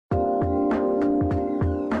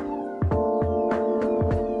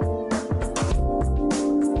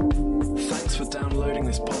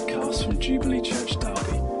Jubilee Church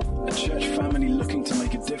Derby, a church family looking to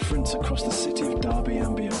make a difference across the city of Derby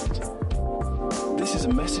and beyond. This is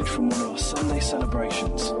a message from one of our Sunday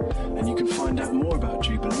celebrations, and you can find out more about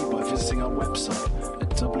Jubilee by visiting our website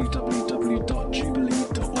at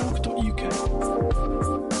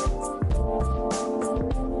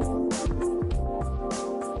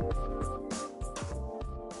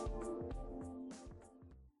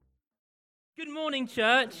Good morning,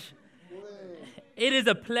 church. It is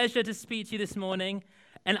a pleasure to speak to you this morning,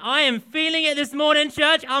 and I am feeling it this morning,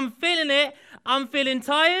 church. I'm feeling it. I'm feeling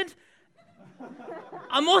tired.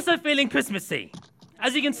 I'm also feeling Christmassy,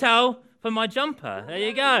 as you can tell from my jumper. There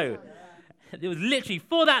you go. It was literally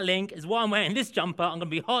for that link is why I'm wearing this jumper. I'm going to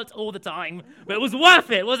be hot all the time, but it was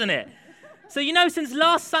worth it, wasn't it? So, since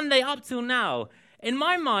last Sunday up till now, in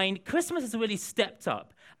my mind, Christmas has really stepped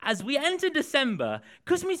up. As we enter December,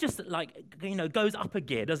 Christmas just goes up a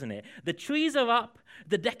gear, doesn't it? The trees are up,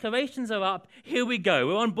 the decorations are up. Here we go.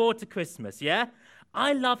 We're on board to Christmas, yeah?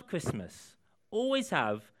 I love Christmas. Always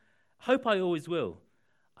have. Hope I always will.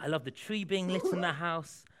 I love the tree being lit in the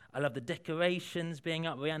house. I love the decorations being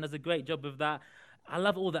up. Rianne does a great job of that. I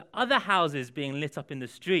love all the other houses being lit up in the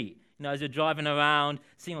street. As you're driving around,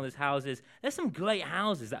 seeing all those houses. There's some great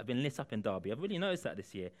houses that have been lit up in Derby. I've really noticed that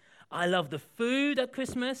this year. I love the food at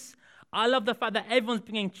Christmas. I love the fact that everyone's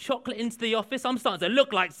bringing chocolate into the office. I'm starting to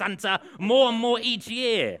look like Santa more and more each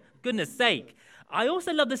year. Goodness sake. I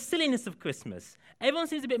also love the silliness of Christmas. Everyone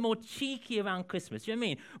seems a bit more cheeky around Christmas. Do you know what I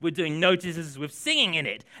mean? We're doing notices with singing in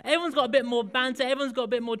it. Everyone's got a bit more banter. Everyone's got a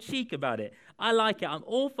bit more cheek about it. I like it. I'm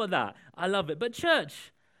all for that. I love it. But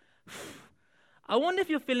church, I wonder if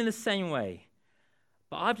you're feeling the same way.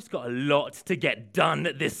 But I've just got a lot to get done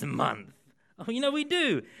this month. Oh, we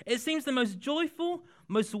do. It seems the most joyful,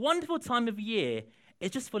 most wonderful time of year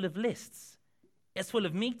is just full of lists. It's full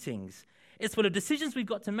of meetings. It's full of decisions we've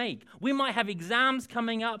got to make. We might have exams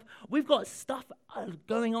coming up. We've got stuff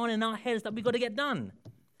going on in our heads that we've got to get done.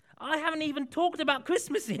 I haven't even talked about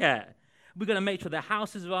Christmas yet. We've got to make sure the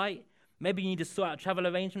house is right. Maybe you need to sort out travel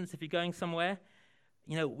arrangements if you're going somewhere.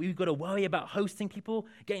 We've got to worry about hosting people,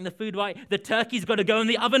 getting the food right. The turkey's got to go in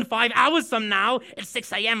the oven 5 hours from now. It's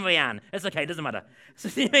 6 a.m., Rianne. It's okay, it doesn't matter. So,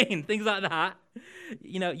 things like that.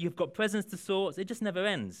 You've got presents to sort. It just never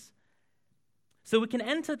ends. So we can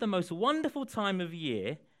enter the most wonderful time of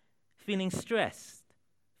year feeling stressed,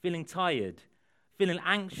 feeling tired, feeling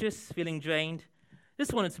anxious, feeling drained.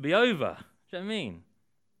 Just want it to be over. Do you know what I mean?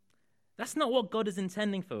 That's not what God is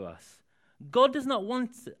intending for us. God does not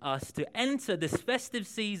want us to enter this festive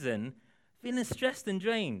season feeling stressed and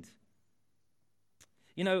drained.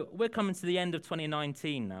 We're coming to the end of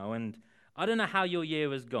 2019 now, and I don't know how your year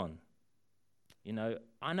has gone. I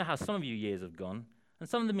know how some of your years have gone, and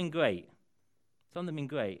some of them have been great. Some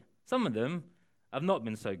of them have not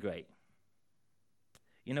been so great.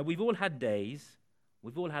 We've all had days,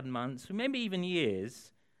 we've all had months, maybe even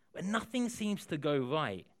years, where nothing seems to go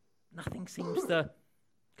right. Nothing seems to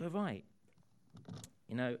go right.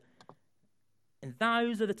 And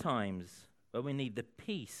those are the times where we need the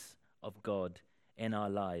peace of God in our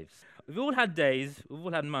lives. We've all had days, we've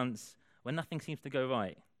all had months where nothing seems to go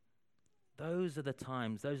right. Those are the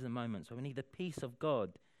times, those are the moments where we need the peace of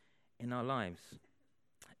God in our lives.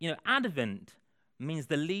 Advent means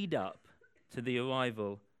the lead up to the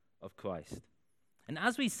arrival of Christ. And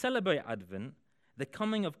as we celebrate Advent, the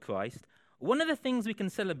coming of Christ, one of the things we can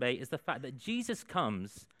celebrate is the fact that Jesus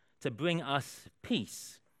comes to bring us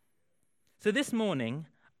peace. So this morning,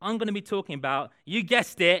 I'm going to be talking about, you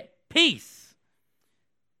guessed it, peace.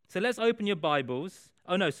 So let's open your Bibles.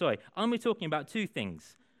 I'm going to be talking about two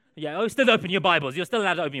things. Still open your Bibles. You're still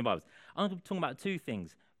allowed to open your Bibles. I'm going to be talking about two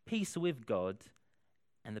things, peace with God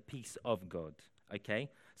and the peace of God,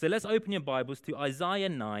 okay? So let's open your Bibles to Isaiah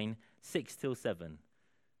 9, 6-7.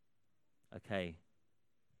 Okay.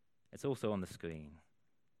 It's also on the screen.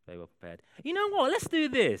 Very well prepared. You know what? Let's do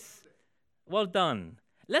this. Well done.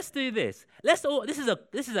 Let's do this. This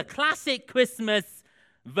is a classic Christmas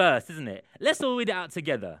verse, isn't it? Let's all read it out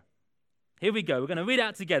together. Here we go. We're going to read it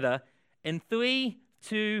out together in 3,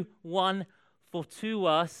 2, 1. For to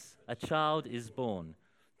us a child is born.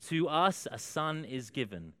 To us a son is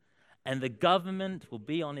given. And the government will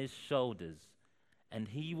be on his shoulders. And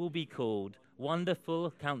he will be called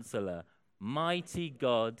Wonderful Counselor, Mighty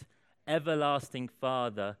God, Everlasting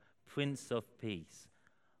Father, Prince of Peace.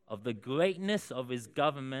 Of the greatness of his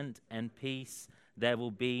government and peace, there will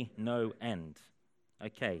be no end.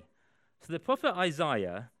 Okay, so the prophet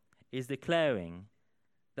Isaiah is declaring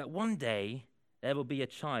that one day there will be a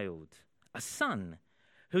child, a son,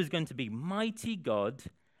 who's going to be mighty God,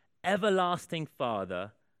 everlasting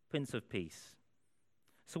Father, Prince of Peace.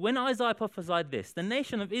 So when Isaiah prophesied this, the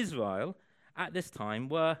nation of Israel at this time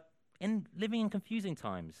were living in confusing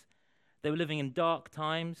times. They were living in dark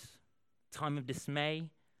times, time of dismay.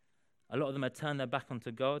 A lot of them had turned their back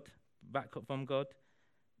onto God, back from God.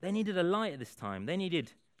 They needed a light at this time. They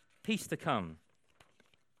needed peace to come.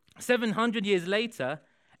 700 years later,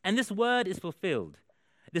 and this word is fulfilled.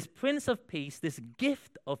 This Prince of Peace, this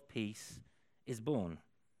gift of peace, is born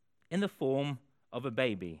in the form of a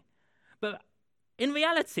baby. But in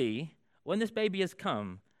reality, when this baby has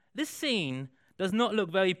come, this scene does not look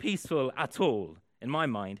very peaceful at all, in my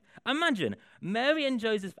mind. Imagine Mary and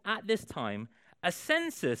Joseph at this time, a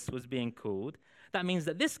census was being called. That means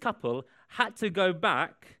that this couple had to go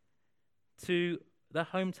back to the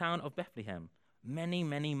hometown of Bethlehem, many,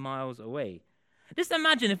 many miles away. Just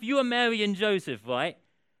imagine if you were Mary and Joseph, right?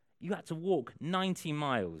 You had to walk 90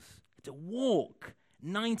 miles. To walk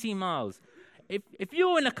 90 miles. If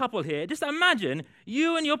you're in a couple here, just imagine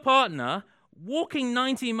you and your partner walking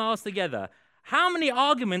 90 miles together. How many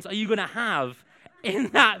arguments are you going to have in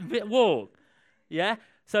that walk? Yeah?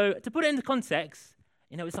 So to put it into context,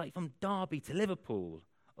 it's like from Derby to Liverpool.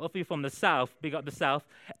 Or if you're from the south, big up the south,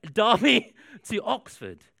 Derby to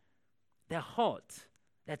Oxford. They're hot.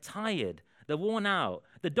 They're tired. They're worn out.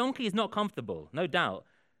 The donkey is not comfortable, no doubt.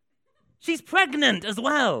 She's pregnant as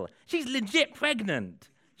well. She's legit pregnant.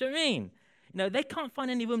 Do you know what I mean? They can't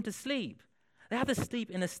find any room to sleep. They have to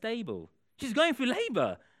sleep in a stable. She's going through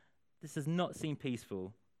labor. This does not seem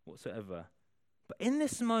peaceful whatsoever. But in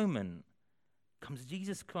this moment comes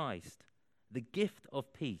Jesus Christ, the gift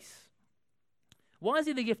of peace. Why is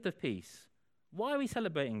he the gift of peace? Why are we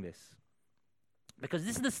celebrating this? Because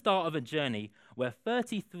this is the start of a journey where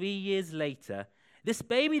 33 years later, this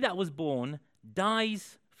baby that was born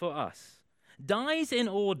dies for us. Dies in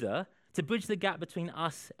order to bridge the gap between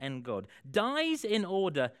us and God. Dies in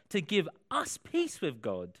order to give us peace with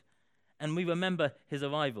God. And we remember his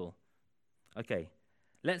arrival. Okay,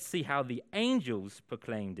 let's see how the angels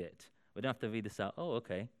proclaimed it. We don't have to read this out. Oh,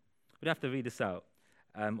 okay. We don't have to read this out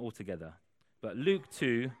altogether. But Luke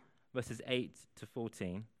 2, verses 8 to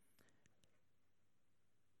 14.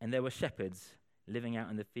 And there were shepherds living out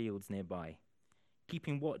in the fields nearby,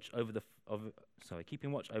 keeping watch over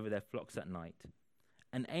their flocks at night.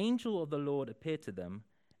 An angel of the Lord appeared to them,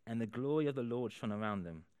 and the glory of the Lord shone around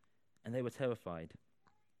them, and they were terrified.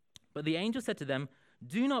 But the angel said to them,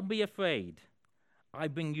 "Do not be afraid. I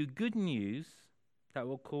bring you good news that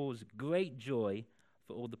will cause great joy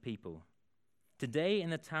for all the people. Today in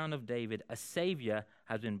the town of David, a Savior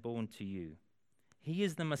has been born to you. He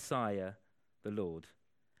is the Messiah, the Lord.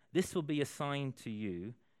 This will be a sign to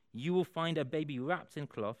you. You will find a baby wrapped in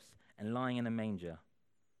cloths and lying in a manger."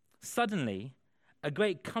 Suddenly, a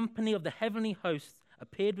great company of the heavenly hosts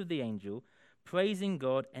appeared with the angel, praising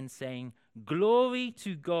God and saying, "Glory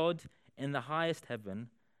to God in the highest heaven,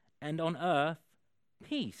 and on earth,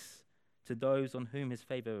 peace to those on whom his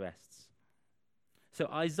favor rests." So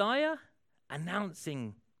Isaiah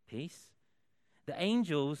announcing peace. The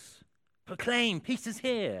angels proclaim peace is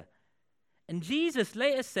here. And Jesus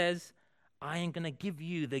later says, "I am going to give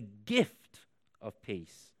you the gift of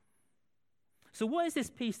peace." So what is this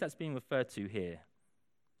peace that's being referred to here?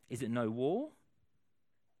 Is it no war?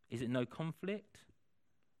 Is it no conflict?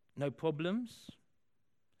 No problems?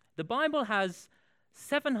 The Bible has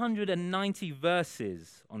 790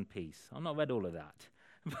 verses on peace. I've not read all of that.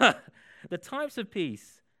 But the types of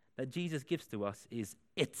peace that Jesus gives to us is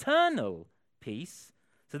eternal peace.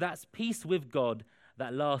 So that's peace with God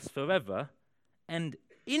that lasts forever. And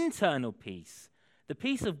internal peace, the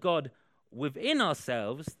peace of God within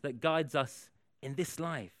ourselves that guides us in this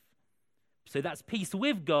life. So that's peace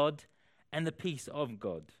with God and the peace of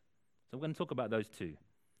God. So we're going to talk about those two.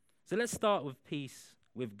 So let's start with peace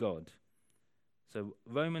with God. So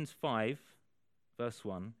Romans 5, verse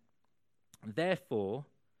 1. Therefore,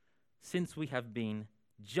 since we have been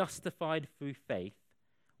justified through faith,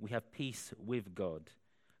 we have peace with God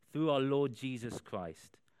through our Lord Jesus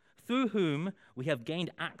Christ, through whom we have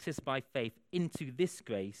gained access by faith into this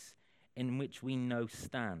grace in which we now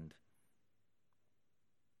stand.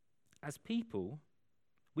 As people,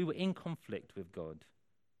 we were in conflict with God.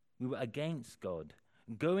 We were against God,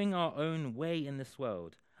 going our own way in this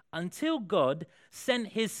world, until God sent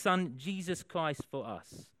his Son, Jesus Christ, for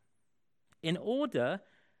us, in order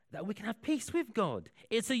that we can have peace with God.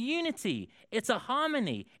 It's a unity, it's a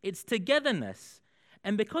harmony, it's togetherness.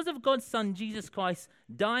 And because of God's Son, Jesus Christ,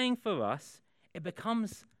 dying for us, it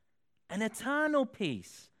becomes an eternal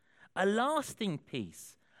peace, a lasting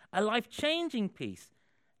peace, a life-changing peace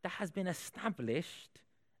that has been established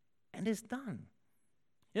and is done.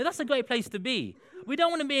 That's a great place to be. We don't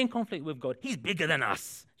want to be in conflict with God. He's bigger than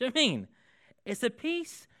us. Do you know what I mean? It's a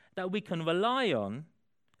peace that we can rely on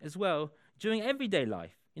as well during everyday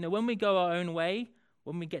life. When we go our own way,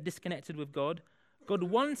 when we get disconnected with God, God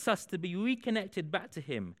wants us to be reconnected back to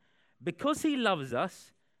him because he loves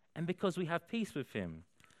us and because we have peace with him.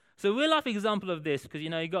 So a real-life example of this, because,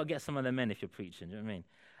 you got to get some of them in if you're preaching, do you know what I mean?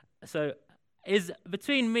 So, is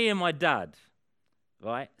between me and my dad,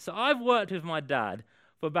 right? So I've worked with my dad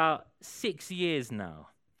for about 6 years now.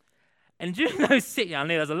 And during those 6 years, I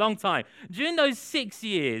know that's a long time. During those 6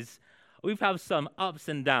 years, we've had some ups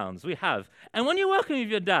and downs. We have. And when you're working with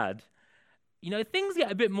your dad, things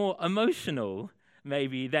get a bit more emotional,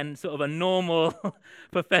 maybe, than sort of a normal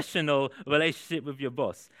professional relationship with your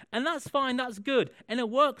boss. And that's fine, that's good. And it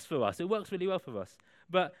works for us. It works really well for us.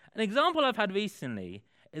 But an example I've had recently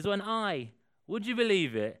is when would you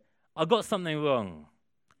believe it, I got something wrong.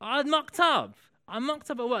 I mucked up.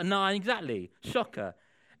 at work. No, exactly. Shocker.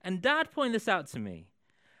 And Dad pointed this out to me.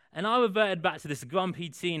 And I reverted back to this grumpy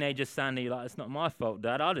teenager Sandy, like, it's not my fault,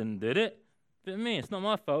 Dad. I didn't do it. But me, it's not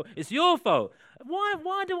my fault. It's your fault. Why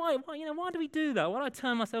do we do that? Why do I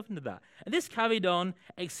turn myself into that? And this carried on,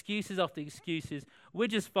 excuses after excuses. We're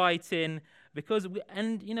just fighting because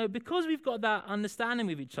we've got that understanding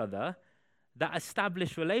with each other, that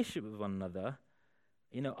established relationship with one another.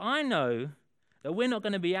 I know that we're not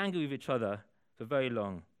going to be angry with each other for very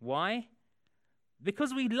long. Why?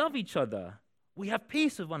 Because we love each other. We have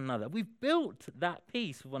peace with one another. We've built that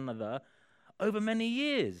peace with one another over many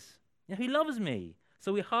years. He loves me.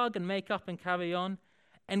 So we hug and make up and carry on.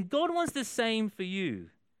 And God wants the same for you.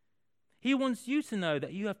 He wants you to know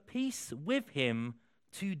that you have peace with him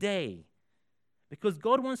today. Because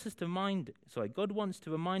God wants to remind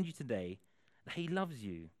you today that he loves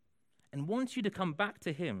you and wants you to come back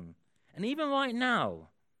to him. And even right now,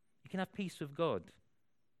 you can have peace with God.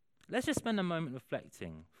 Let's just spend a moment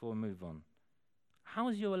reflecting before we move on. How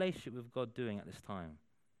is your relationship with God doing at this time?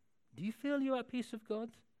 Do you feel you're at peace with God?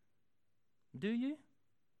 Do you?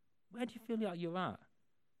 Where do you feel like you're at?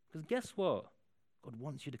 Because guess what? God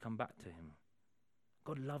wants you to come back to him.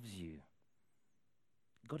 God loves you.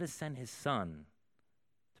 God has sent his son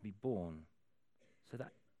to be born so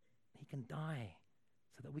that he can die,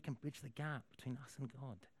 so that we can bridge the gap between us and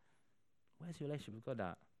God. Where's your relationship with God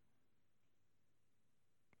at?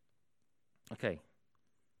 Okay.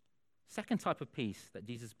 Second type of peace that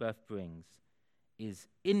Jesus' birth brings is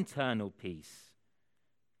internal peace.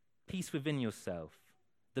 Peace within yourself.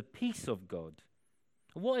 The peace of God.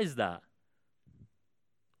 What is that?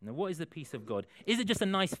 What is the peace of God? Is it just a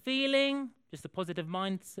nice feeling? Just a positive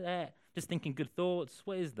mindset? Just thinking good thoughts?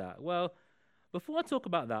 What is that? Well, before I talk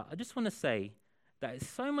about that, I just want to say that it's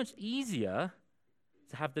so much easier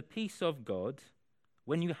to have the peace of God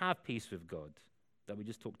when you have peace with God that we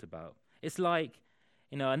just talked about. It's like,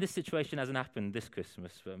 and this situation hasn't happened this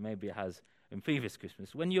Christmas, but maybe it has in previous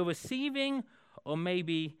Christmas. When you're receiving or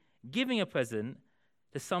maybe giving a present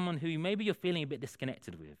to someone who maybe you're feeling a bit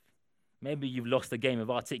disconnected with. Maybe you've lost a game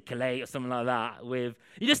of Articulate or something like that you're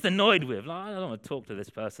just annoyed with. Like, I don't want to talk to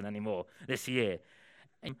this person anymore this year.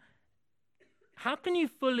 How can you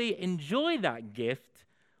fully enjoy that gift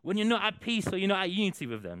when you're not at peace or you're not at unity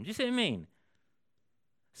with them? Do you see what I mean?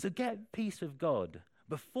 So get peace with God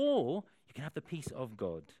before you can have the peace of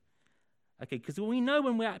God. Okay, because we know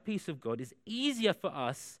when we're at peace with God, it's easier for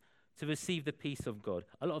us to receive the peace of God.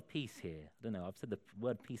 A lot of peace here. I don't know, I've said the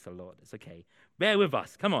word peace a lot. It's okay. Bear with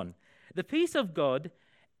us. Come on. The peace of God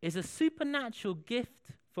is a supernatural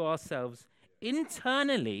gift for ourselves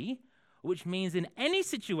internally, which means in any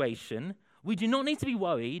situation, we do not need to be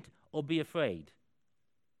worried or be afraid.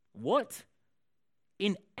 What?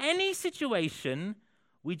 In any situation,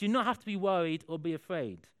 we do not have to be worried or be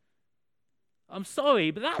afraid. I'm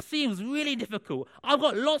sorry, but that seems really difficult. I've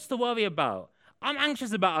got lots to worry about. I'm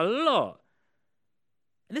anxious about a lot.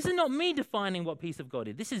 And this is not me defining what peace of God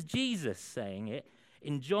is. This is Jesus saying it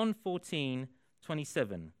in John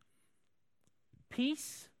 14:27.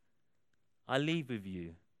 Peace I leave with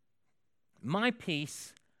you. My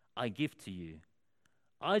peace I give to you.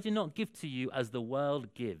 I do not give to you as the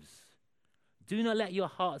world gives. Do not let your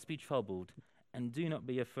hearts be troubled, and do not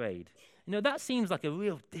be afraid. That seems like a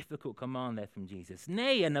real difficult command there from Jesus.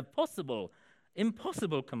 Nay, an impossible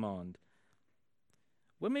command.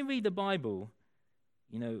 When we read the Bible,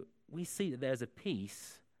 we see that there's a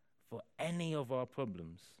peace for any of our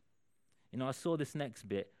problems. I saw this next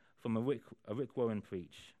bit from a Rick Warren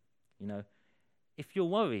preach. If you're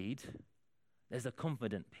worried, there's a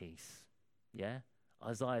confident peace. Yeah?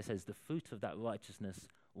 Isaiah says the fruit of that righteousness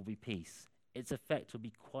will be peace. Its effect will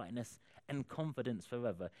be quietness and confidence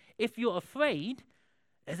forever. If you're afraid,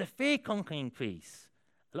 There's a fear-conquering peace.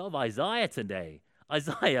 A lot of Isaiah today.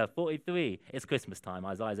 Isaiah 43. It's Christmas time.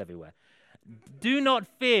 Isaiah's everywhere. Do not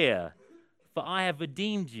fear, for I have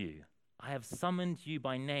redeemed you. I have summoned you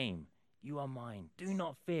by name. You are mine. Do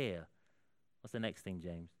not fear. What's the next thing,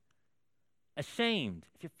 James? Ashamed.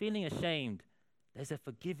 If you're feeling ashamed, there's a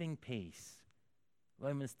forgiving peace.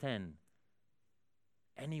 Romans 10.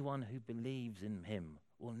 Anyone who believes in him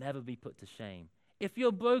will never be put to shame. If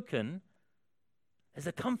you're broken, there's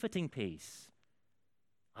a comforting peace.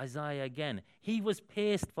 Isaiah again. He was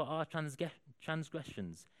pierced for our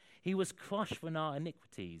transgressions. He was crushed for our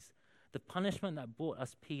iniquities. The punishment that brought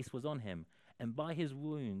us peace was on him, and by his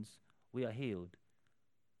wounds we are healed.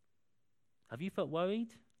 Have you felt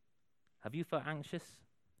worried? Have you felt anxious?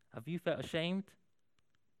 Have you felt ashamed?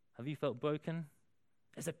 Have you felt broken?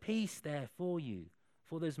 There's a peace there for you,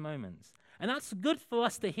 for those moments. And that's good for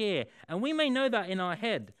us to hear. And we may know that in our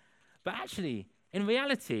head, but actually, in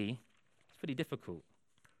reality, it's pretty difficult.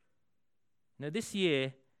 This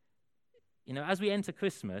year, as we enter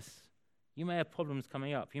Christmas, you may have problems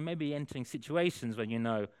coming up. You may be entering situations where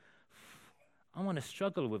I want to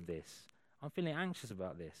struggle with this. I'm feeling anxious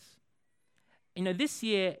about this. This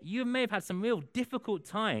year, you may have had some real difficult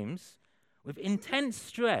times with intense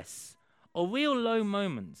stress or real low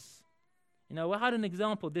moments. We had an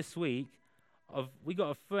example this week we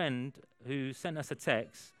got a friend who sent us a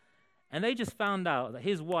text, and they just found out that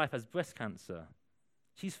his wife has breast cancer.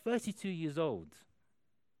 She's 32 years old.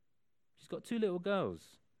 She's got 2 little girls.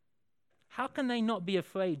 How can they not be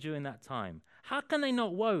afraid during that time? How can they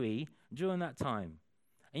not worry during that time?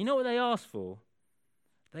 And you know what they asked for?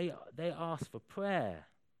 They asked for prayer.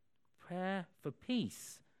 Prayer for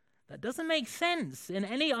peace. That doesn't make sense in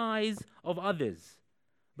any eyes of others.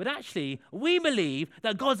 But actually, we believe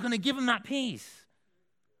that God's going to give them that peace.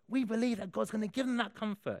 We believe that God's going to give them that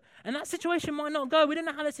comfort. And that situation might not go. We don't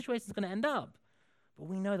know how that situation is going to end up. But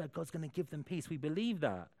we know that God's going to give them peace. We believe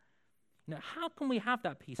that. How can we have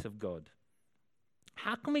that peace of God?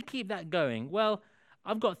 How can we keep that going? Well,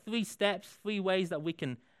 I've got 3 steps, 3 ways that we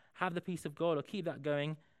can have the peace of God or keep that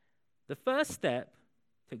going. The first step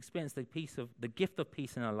to experience the gift of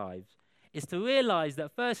peace in our lives is to realize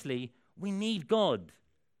that firstly, we need God.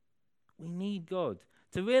 We need God.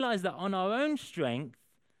 To realize that on our own strength,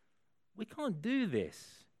 we can't do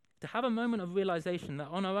this. To have a moment of realization that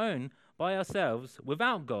on our own, by ourselves,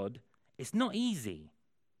 without God, it's not easy.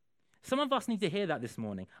 Some of us need to hear that this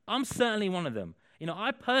morning. I'm certainly one of them.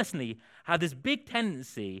 I personally have this big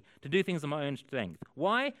tendency to do things on my own strength.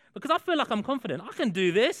 Why? Because I feel like I'm confident. I can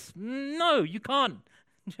do this. No, you can't.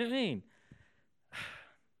 Do you know what I mean?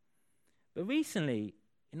 But recently,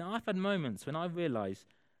 I've had moments when I realized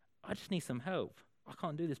I just need some help. I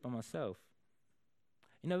can't do this by myself.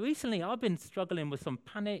 Recently I've been struggling with some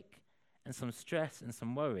panic and some stress and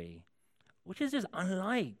some worry, which is just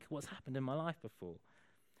unlike what's happened in my life before.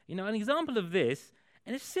 An example of this,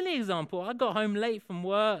 and it's a silly example, I got home late from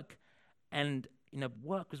work and,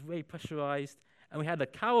 work was very pressurized and we had a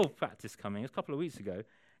carol practice coming. It was a couple of weeks ago,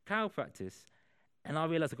 carol practice. And I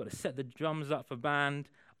realized I've got to set the drums up for band.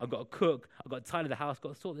 I've got to cook. I've got to tidy the house.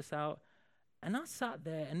 Got to sort this out. And I sat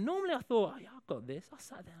there, and normally I thought, yeah, I've got this. I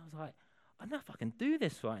sat there and I was like, I don't know if I can do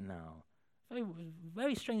this right now. Very,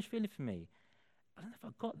 very strange feeling for me. I don't know if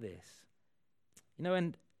I've got this.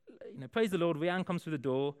 And praise the Lord, Rianne comes through the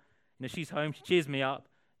door. She's home. She cheers me up.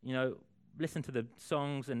 Listen to the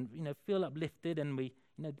songs and, feel uplifted, and we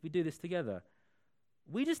do this together.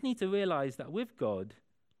 We just need to realize that with God,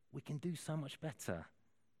 we can do so much better.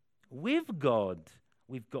 With God,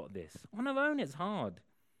 we've got this. On our own, it's hard.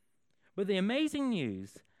 But the amazing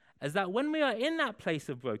news is that when we are in that place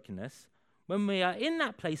of brokenness, when we are in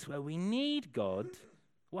that place where we need God,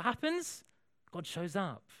 what happens? God shows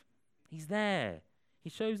up. He's there. He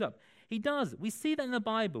shows up. He does. We see that in the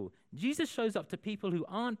Bible. Jesus shows up to people who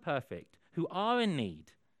aren't perfect, who are in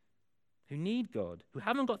need, who need God, who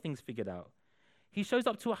haven't got things figured out. He shows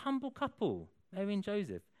up to a humble couple, Mary and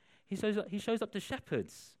Joseph. He shows up to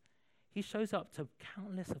shepherds. He shows up to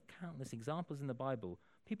countless examples in the Bible,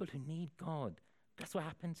 people who need God. Guess what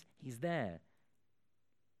happens? He's there.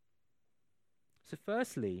 So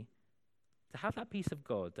firstly, to have that peace of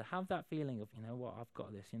God, to have that feeling of, I've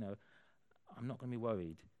got this, I'm not going to be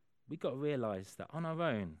worried. We've got to realize that on our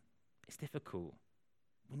own, it's difficult.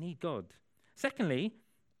 We need God. Secondly,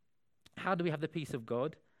 how do we have the peace of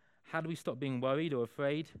God? How do we stop being worried or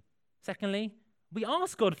afraid? Secondly, we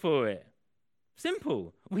ask God for it.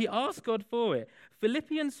 Simple. We ask God for it.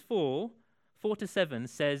 Philippians 4:4-7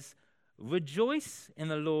 says, "Rejoice in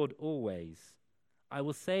the Lord always. I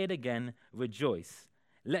will say it again, rejoice.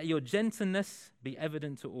 Let your gentleness be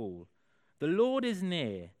evident to all. The Lord is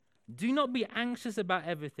near. Do not be anxious about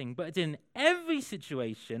everything, but in every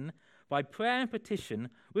situation, by prayer and petition,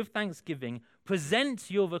 with thanksgiving, present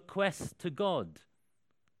your requests to God.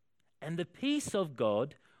 And the peace of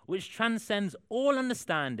God, which transcends all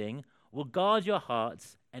understanding, will guard your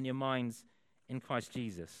hearts and your minds in Christ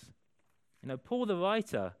Jesus. You know, Paul, the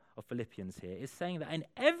writer of Philippians here, is saying that in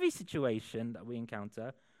every situation that we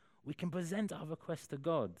encounter, we can present our requests to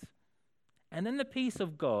God. And then the peace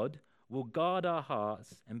of God will guard our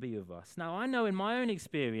hearts and be with us. Now, I know in my own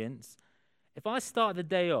experience, if I start the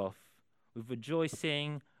day off with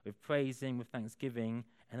rejoicing, with praising, with thanksgiving,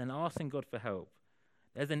 and then asking God for help,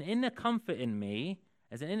 there's an inner comfort in me,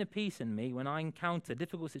 there's an inner peace in me when I encounter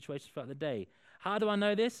difficult situations throughout the day. How do I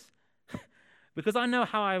know this? Because I know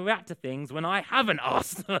how I react to things when I haven't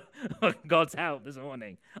asked for God's help this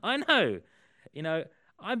morning. I know. You know,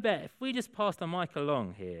 I bet if we just passed the mic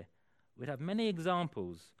along here, we'd have many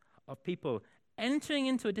examples of people entering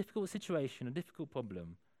into a difficult situation, a difficult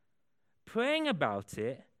problem, praying about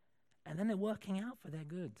it, and then it working out for their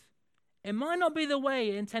good. It might not be the way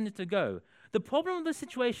it intended to go. The problem of the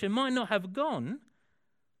situation might not have gone,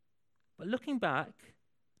 but looking back,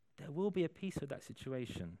 there will be a peace with that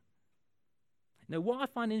situation. Now, what I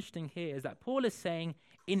find interesting here is that Paul is saying,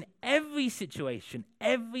 in every situation,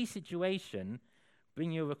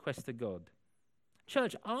 bring your request to God.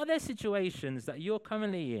 Church, are there situations that you're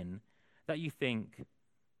currently in that you think,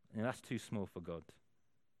 that's too small for God?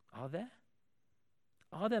 Are there?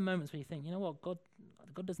 Are there moments where you think, you know what, God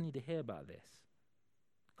doesn't need to hear about this?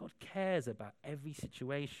 God cares about every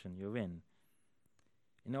situation you're in.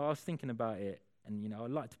 You know, I was thinking about it, and,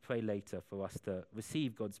 I'd like to pray later for us to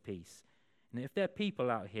receive God's peace. If there are people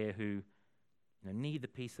out here who need the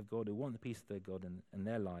peace of God, who want the peace of their God in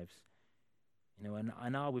their lives,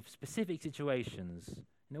 and are with specific situations,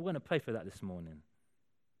 we're going to pray for that this morning.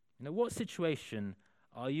 What situation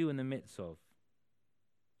are you in the midst of?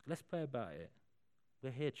 Let's pray about it.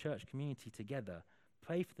 We're here, church community, together.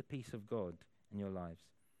 Pray for the peace of God in your lives.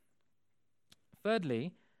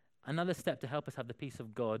 Thirdly, another step to help us have the peace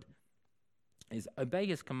of God is obey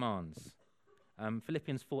his commands.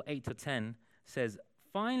 Philippians 4:8-10 says,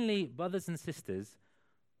 "Finally, brothers and sisters,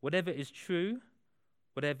 whatever is true,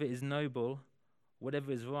 whatever is noble,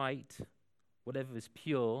 whatever is right, whatever is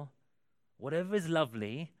pure, whatever is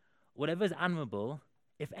lovely, whatever is admirable,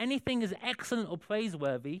 if anything is excellent or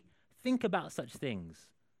praiseworthy, think about such things.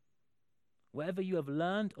 Whatever you have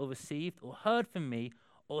learned or received or heard from me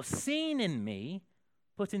or seen in me,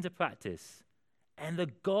 put into practice, and the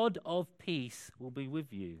God of peace will be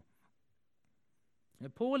with you." Now,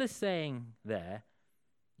 Paul is saying there,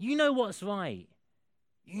 you know what's right,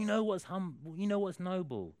 you know what's humble, you know what's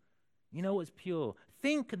noble, you know what's pure.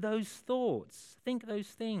 Think those thoughts, think those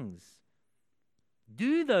things.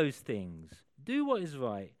 Do those things. Do what is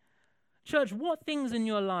right. Church, what things in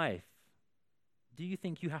your life do you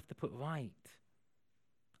think you have to put right?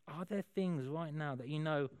 Are there things right now that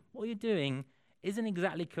what you're doing isn't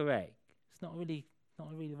exactly correct? It's not really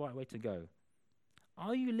the right way to go.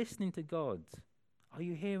 Are you listening to God? Are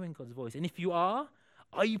you hearing God's voice? And if you are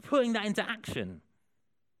you putting that into action?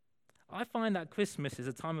 I find that Christmas is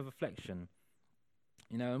a time of reflection,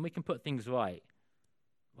 and we can put things right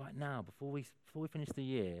now before we finish the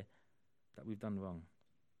year that we've done wrong.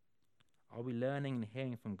 Are we learning and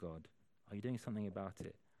hearing from God? Are you doing something about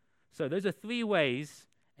it? So those are 3 ways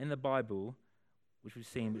in the Bible, which we've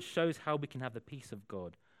seen, which shows how we can have the peace of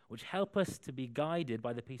God, which help us to be guided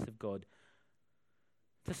by the peace of God,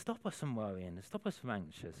 to stop us from worrying, to stop us from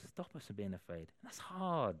anxious, stop us from being afraid. That's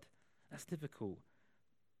hard. That's difficult.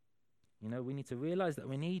 We need to realize that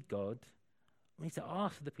we need God. We need to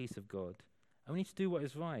ask for the peace of God. And we need to do what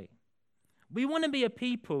is right. We want to be a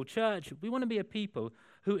people, church, we want to be a people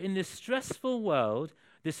who in this stressful world,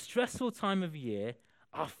 this stressful time of year,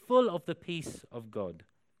 are full of the peace of God.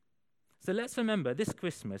 So let's remember, this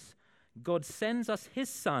Christmas, God sends us his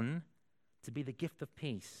Son to be the gift of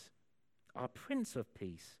peace, our Prince of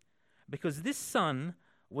Peace. Because this Son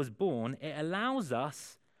was born, it allows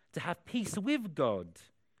us to have peace with God.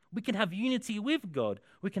 We can have unity with God.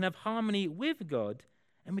 We can have harmony with God,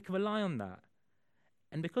 and we can rely on that.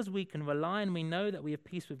 And because we can rely and we know that we have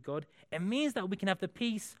peace with God, it means that we can have the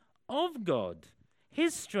peace of God,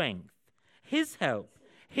 his strength, his help,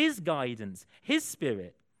 his guidance, his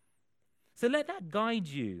Spirit. So let that guide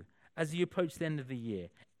you as you approach the end of the year,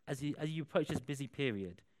 as you approach this busy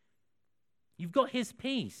period. You've got his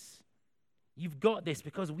peace. You've got this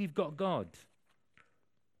because we've got God.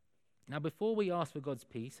 Now, before we ask for God's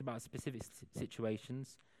peace about specific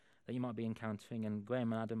situations that you might be encountering, and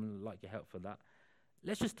Graham and Adam would like your help for that,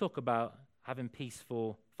 let's just talk about having peace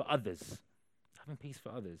for others. having peace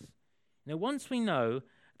for others. Once we know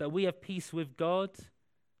that we have peace with God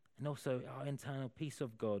and also our internal peace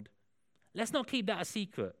of God, let's not keep that a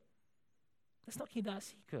secret. Let's not keep that a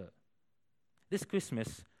secret. This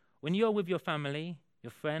Christmas, when you're with your family,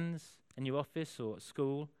 your friends, in your office or at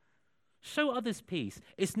school, show others peace.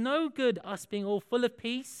 It's no good us being all full of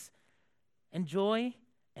peace and joy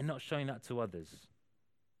and not showing that to others.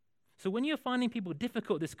 So when you're finding people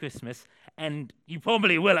difficult this Christmas, and you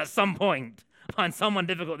probably will at some point find someone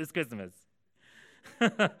difficult this Christmas,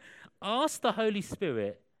 ask the Holy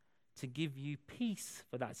Spirit to give you peace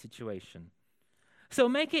for that situation. So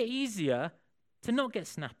make it easier to not get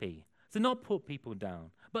snappy, to not put people down,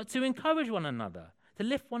 but to encourage one another, to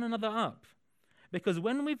lift one another up. Because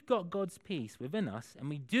when we've got God's peace within us, and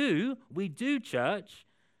we do, church,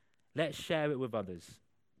 let's share it with others.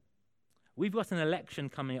 We've got an election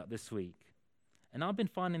coming up this week, and I've been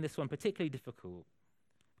finding this one particularly difficult,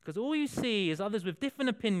 because all you see is others with different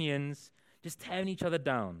opinions just tearing each other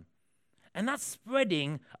down. And that's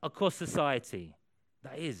spreading across society.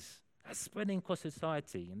 That's spreading across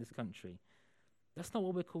society in this country. That's not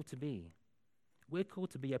what we're called to be. We're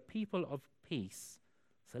called to be a people of peace.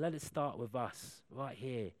 So let it start with us right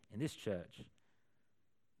here in this church.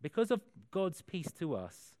 Because of God's peace to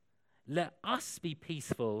us, let us be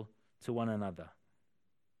peaceful to one another.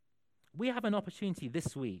 We have an opportunity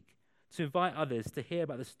this week to invite others to hear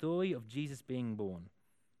about the story of Jesus being born.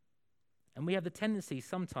 And we have the tendency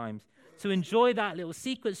sometimes to enjoy that little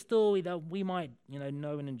secret story that we might,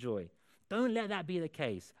 know and enjoy. Don't let that be the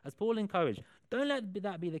case. As Paul encouraged, don't let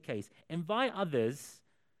that be the case. Invite others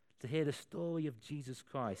to hear the story of Jesus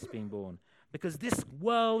Christ being born. Because this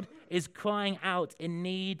world is crying out in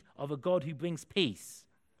need of a God who brings peace.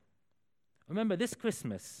 Remember, this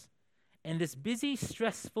Christmas, in this busy,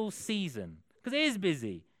 stressful season, because it is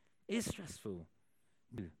busy, it is stressful,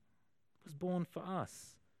 it was born for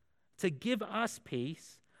us, to give us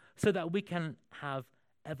peace so that we can have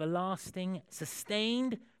everlasting,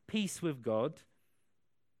 sustained peace with God,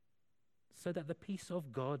 so that the peace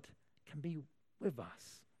of God can be with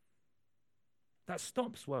us. That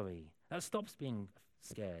stops worry. That stops being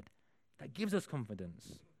scared. That gives us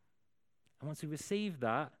confidence. And once we receive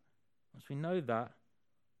that, once we know that,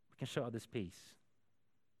 we can show others peace.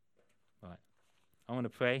 Right. I want to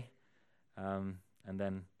pray, and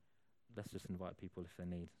then let's just invite people if they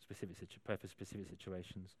need pray for specific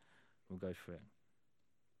situations. We'll go for it.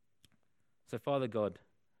 So, Father God,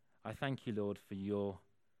 I thank you, Lord, for you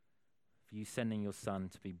sending your Son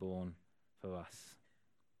to be born for us.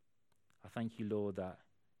 I thank you, Lord, that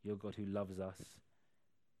you're God who loves us.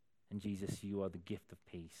 And Jesus, you are the gift of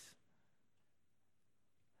peace.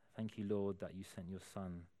 Thank you, Lord, that you sent your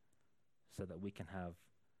Son so that we can have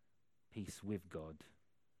peace with God.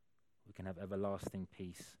 We can have everlasting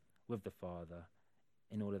peace with the Father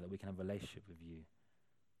in order that we can have a relationship with you.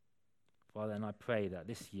 Father, and I pray that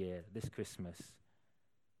this year, this Christmas,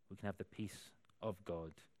 we can have the peace of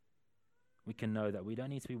God. We can know that we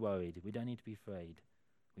don't need to be worried. We don't need to be afraid.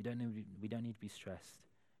 We don't need to be stressed,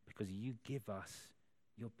 because you give us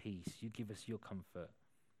your peace. You give us your comfort.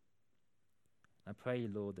 I pray,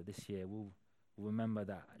 Lord, that this year we'll remember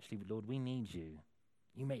that, actually, Lord, we need you.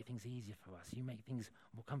 You make things easier for us. You make things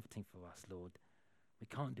more comforting for us, Lord. We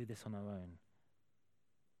can't do this on our own.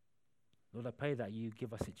 Lord, I pray that you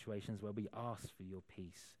give us situations where we ask for your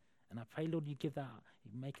peace. And I pray, Lord, you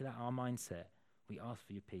make that our mindset. We ask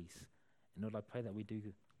for your peace. And Lord, I pray that we do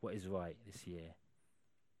what is right this year.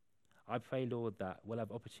 I pray, Lord, that we'll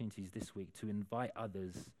have opportunities this week to invite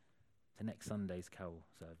others to next Sunday's carol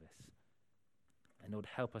service. And Lord,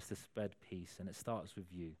 help us to spread peace. And it starts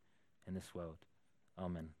with you in this world.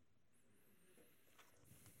 Amen.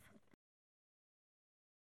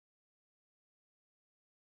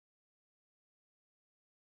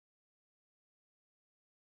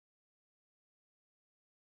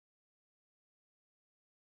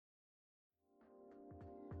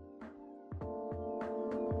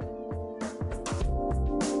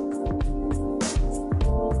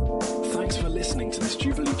 Thanks for listening to this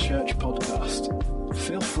Jubilee Church podcast.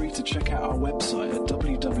 Feel free to check out our website at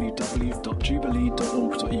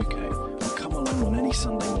www.jubilee.org.uk or come along on any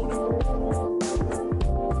Sunday